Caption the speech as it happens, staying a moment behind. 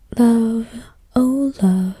Love, oh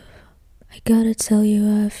love, I gotta tell you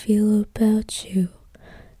how I feel about you.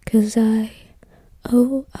 'Cause I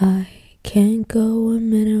can't go a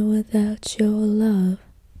minute without your love.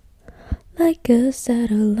 Like a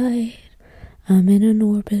satellite, I'm in an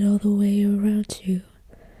orbit all the way around you.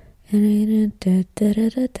 And ain't da da da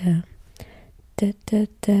da da da da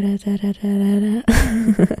da da da da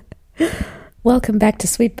da. Welcome back to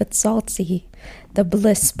Sweet But Salty, the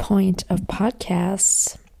bliss point of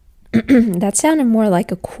podcasts. That sounded more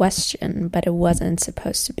like a question, but it wasn't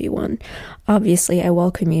supposed to be one. Obviously, I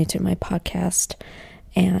welcome you to my podcast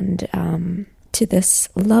and to this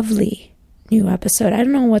lovely new episode. I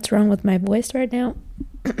don't know what's wrong with my voice right now.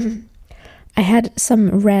 I had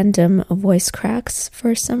some random voice cracks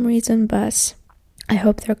for some reason, but I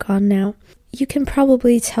hope they're gone now. You can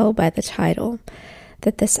probably tell by the title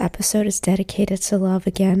that this episode is dedicated to love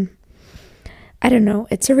again. I don't know,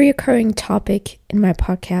 it's a reoccurring topic in my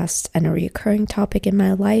podcast and a reoccurring topic in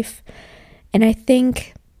my life. And I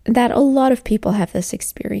think that a lot of people have this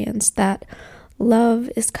experience, that love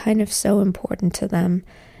is kind of so important to them.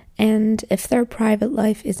 And if their private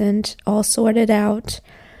life isn't all sorted out,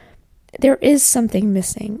 there is something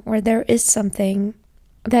missing, or there is something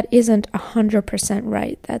that isn't 100%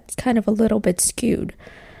 right. That's kind of a little bit skewed.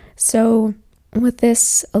 So with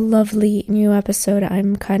this lovely new episode,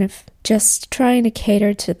 I'm kind of just trying to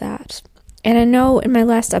cater to that. And I know in my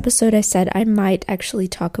last episode I said I might actually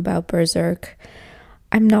talk about Berserk.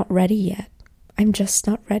 I'm not ready yet. I'm just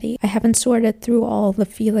not ready. I haven't sorted through all the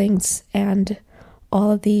feelings and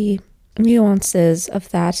all of the nuances of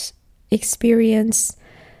that experience.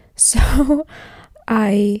 So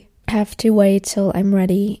I have to wait till I'm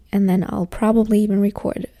ready, and then I'll probably even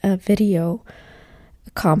record a video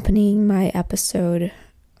accompanying my episode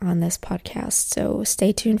on this podcast. So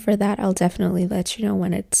stay tuned for that. I'll definitely let you know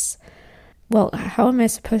when it's... Well, how am I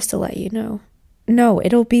supposed to let you know? No,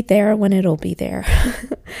 it'll be there when it'll be there.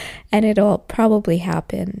 And it'll probably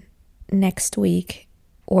happen next week,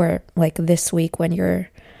 or like this week when you're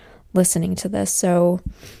listening to this. So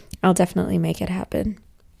I'll definitely make it happen.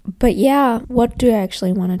 But yeah, what do I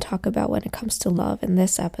actually want to talk about when it comes to love in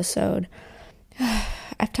this episode?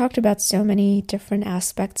 I've talked about so many different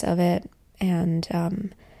aspects of it, and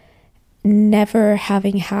never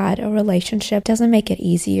having had a relationship doesn't make it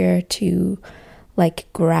easier to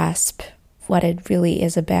grasp what it really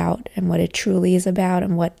is about and what it truly is about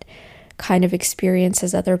and what kind of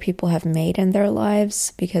experiences other people have made in their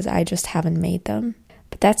lives, because I just haven't made them.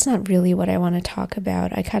 But that's not really what I want to talk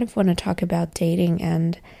about. I kind of want to talk about dating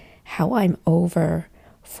and how I'm over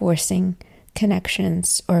forcing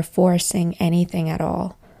connections or forcing anything at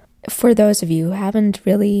all. For those of you who haven't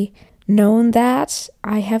really known that,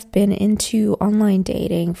 I have been into online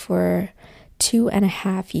dating for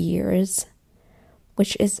 2.5 years,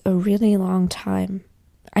 which is a really long time.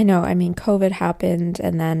 I know, COVID happened,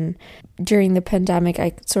 and then during the pandemic,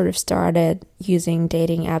 I sort of started using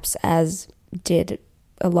dating apps, as did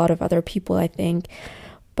a lot of other people, I think,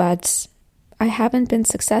 but I haven't been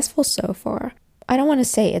successful so far. I don't want to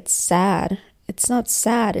say it's sad. It's not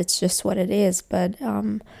sad, it's just what it is. But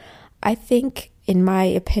I think, in my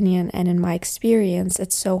opinion and in my experience,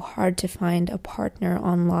 it's so hard to find a partner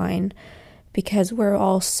online because we're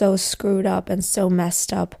all so screwed up and so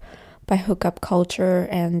messed up by hookup culture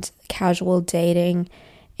and casual dating.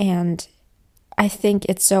 And I think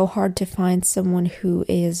it's so hard to find someone who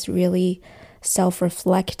is really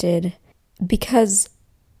self-reflected, because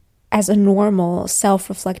as a normal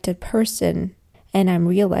self-reflected person, and I'm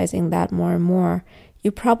realizing that more and more,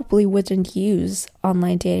 you probably wouldn't use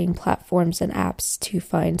online dating platforms and apps to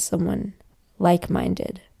find someone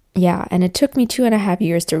like-minded. Yeah, and it took me 2.5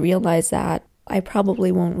 years to realize that I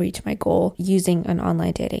probably won't reach my goal using an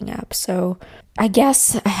online dating app. So I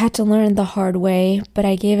guess I had to learn the hard way, but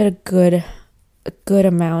I gave it a good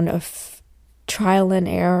amount of trial and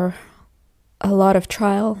error. A lot of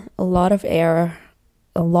trial, a lot of error,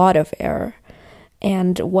 a lot of error.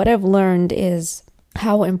 And what I've learned is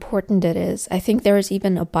how important it is. I think there is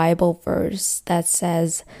even a Bible verse that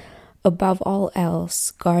says, above all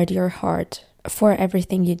else, guard your heart, for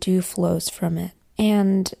everything you do flows from it.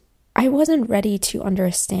 And I wasn't ready to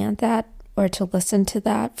understand that or to listen to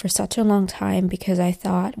that for such a long time, because I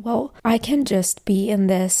thought, well, I can just be in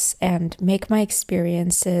this and make my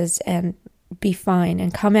experiences and be fine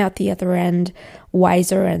and come out the other end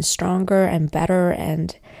wiser and stronger and better,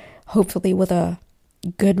 and hopefully with a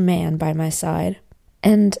good man by my side.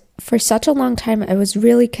 And for such a long time, I was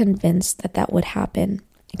really convinced that that would happen.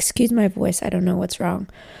 Excuse my voice, I don't know what's wrong.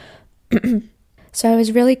 So I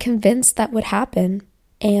was really convinced that would happen,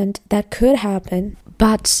 and that could happen.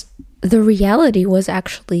 But the reality was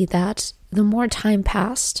actually that the more time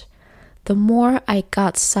passed, the more I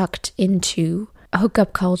got sucked into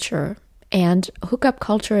hookup culture. And hookup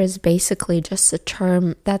culture is basically just a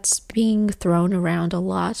term that's being thrown around a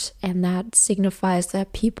lot, and that signifies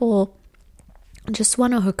that people just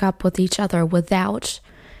want to hook up with each other without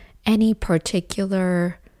any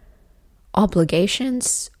particular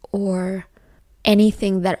obligations or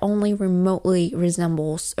anything that only remotely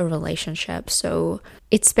resembles a relationship. So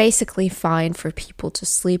it's basically fine for people to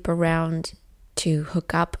sleep around, to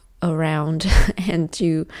hook up around, and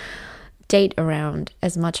to date around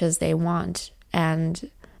as much as they want. And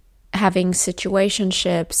having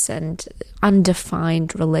situationships and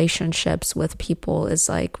undefined relationships with people is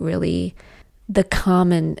like really the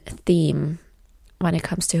common theme when it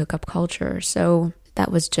comes to hookup culture. So that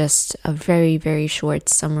was just a very, very short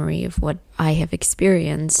summary of what I have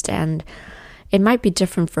experienced. And it might be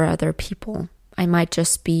different for other people. I might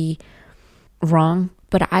just be wrong,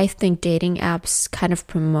 but I think dating apps kind of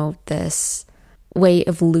promote this way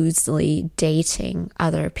of loosely dating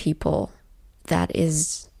other people that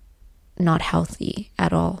is not healthy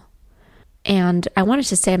at all. And I wanted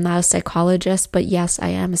to say I'm not a psychologist, but yes, I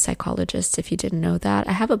am a psychologist, if you didn't know that.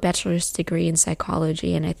 I have a bachelor's degree in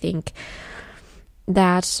psychology, and I think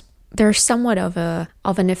that there's somewhat of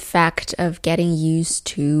an effect of getting used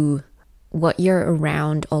to what you're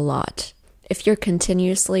around a lot. If you're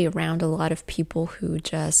continuously around a lot of people who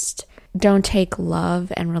just don't take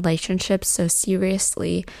love and relationships so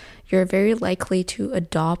seriously, you're very likely to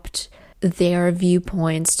adopt their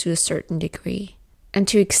viewpoints to a certain degree and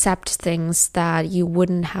to accept things that you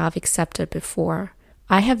wouldn't have accepted before.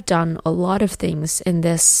 I have done a lot of things in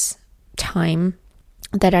this time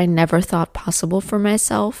that I never thought possible for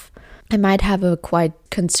myself. I might have a quite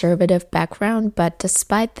conservative background, but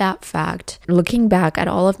despite that fact, looking back at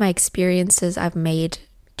all of my experiences I've made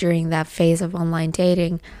during that phase of online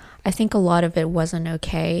dating, I think a lot of it wasn't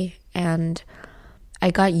okay, and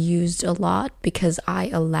I got used a lot because I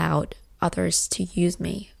allowed others to use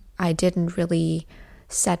me. I didn't really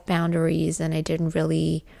set boundaries, and I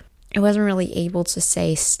wasn't really able to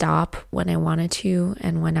say stop when I wanted to,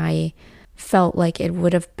 and when I felt like it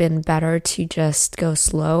would have been better to just go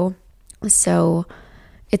slow. So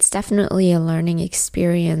it's definitely a learning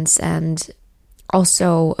experience, and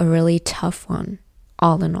also a really tough one,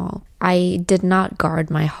 all in all. I did not guard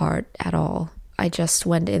my heart at all. I just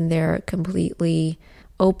went in there completely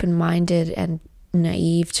open-minded and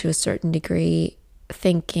naive to a certain degree,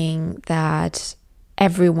 thinking that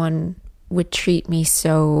everyone would treat me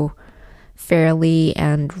so fairly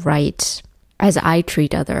and right as I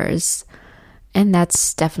treat others. And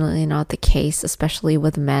that's definitely not the case, especially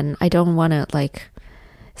with men. I don't want to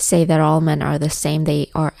say that all men are the same. They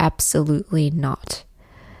are absolutely not.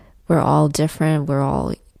 We're all different. We're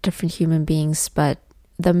all different human beings. But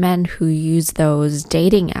the men who use those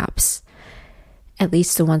dating apps, at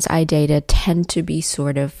least the ones I dated, tend to be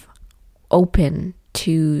sort of open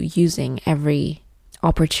to using every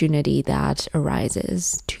opportunity that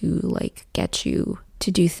arises to get you to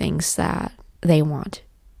do things that they want.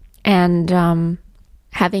 And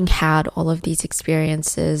having had all of these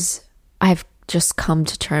experiences, I've just come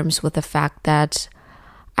to terms with the fact that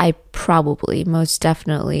I probably, most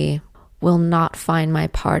definitely, will not find my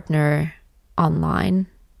partner online,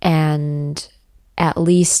 and at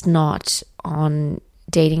least not on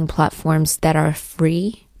dating platforms that are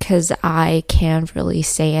free, because I can't really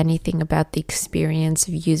say anything about the experience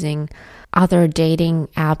of using other dating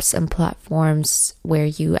apps and platforms where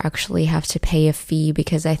you actually have to pay a fee,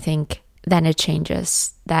 because I think then it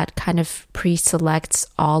changes. That kind of pre-selects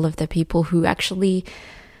all of the people who actually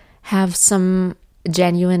have some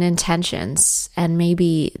genuine intentions, and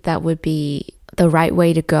maybe that would be the right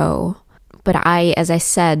way to go. But I, as I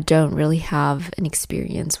said, don't really have an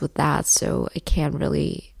experience with that, so I can't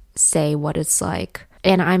really say what it's like.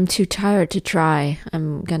 And I'm too tired to try,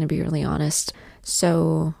 I'm gonna be really honest.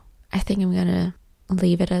 So I think I'm gonna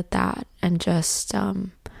leave it at that and just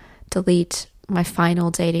delete my final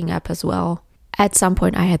dating app as well. At some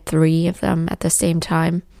point I had 3 of them at the same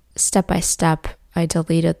time. Step by step I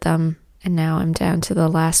deleted them, and now I'm down to the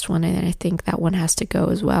last one, and I think that one has to go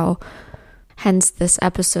as well. Hence this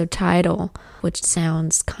episode title, which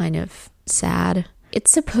sounds kind of sad.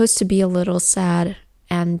 It's supposed to be a little sad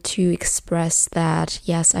and to express that,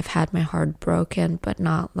 yes, I've had my heart broken, but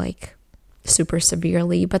not super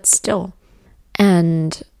severely, but still.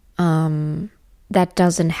 And that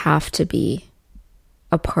doesn't have to be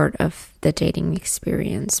a part of the dating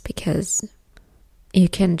experience, because you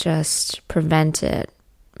can just prevent it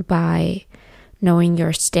by knowing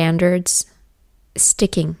your standards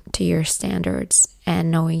sticking to your standards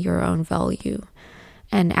and knowing your own value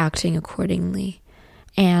and acting accordingly.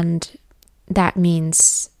 And that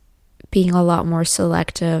means being a lot more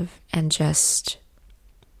selective and just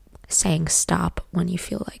saying stop when you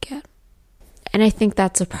feel like it. And I think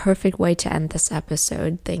that's a perfect way to end this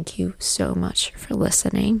episode. Thank you so much for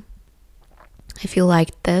listening. If you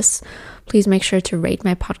liked this, please make sure to rate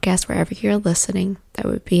my podcast wherever you're listening. That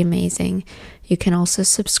would be amazing. You can also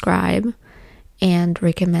subscribe and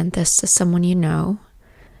recommend this to someone you know.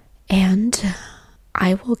 And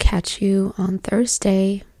I will catch you on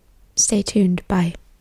Thursday. Stay tuned. Bye.